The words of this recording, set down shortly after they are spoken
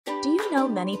Do you know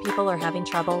many people are having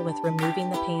trouble with removing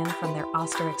the pan from their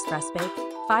Oster ExpressBake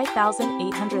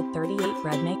 5838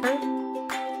 bread maker?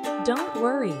 Don't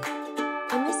worry.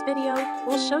 In this video,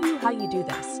 we'll show you how you do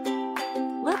this.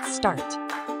 Let's start.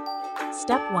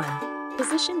 Step 1.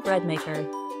 Position bread maker.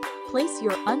 Place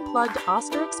your unplugged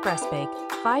Oster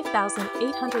ExpressBake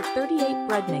 5838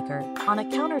 bread maker on a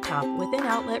countertop within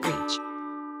outlet reach.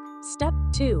 Step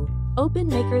 2. Open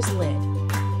maker's lid.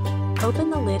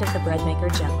 Open the lid of the bread maker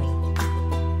gently.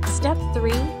 Step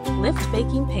 3. Lift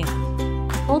baking pan.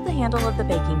 Hold the handle of the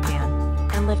baking pan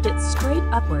and lift it straight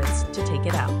upwards to take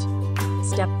it out.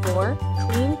 Step 4.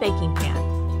 Clean baking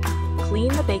pan. Clean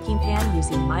the baking pan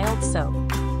using mild soap.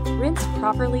 Rinse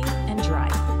properly and dry.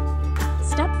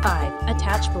 Step 5.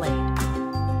 Attach blade.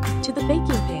 To the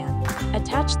baking pan,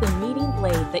 attach the kneading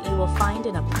blade that you will find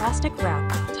in a plastic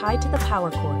wrap tied to the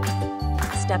power cord.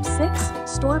 Step 6.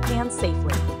 Store pan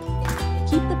safely.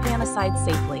 Keep the pan aside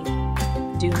safely.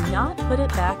 Do not put it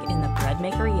back in the bread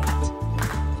maker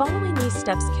yet. Following these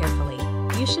steps carefully,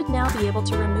 you should now be able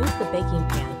to remove the baking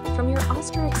pan from your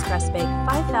Oster ExpressBake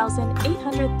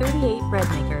 5838 bread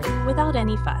maker without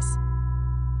any fuss.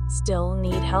 Still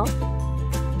need help?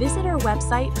 Visit our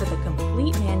website for the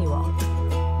complete manual.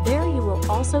 There you will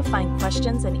also find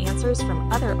questions and answers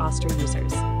from other Oster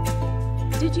users.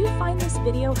 Did you find this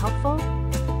video helpful?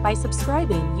 By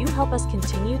subscribing, you help us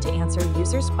continue to answer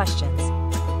users' questions.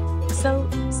 So,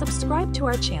 subscribe to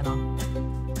our channel.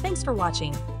 Thanks for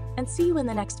watching, and see you in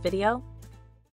the next video.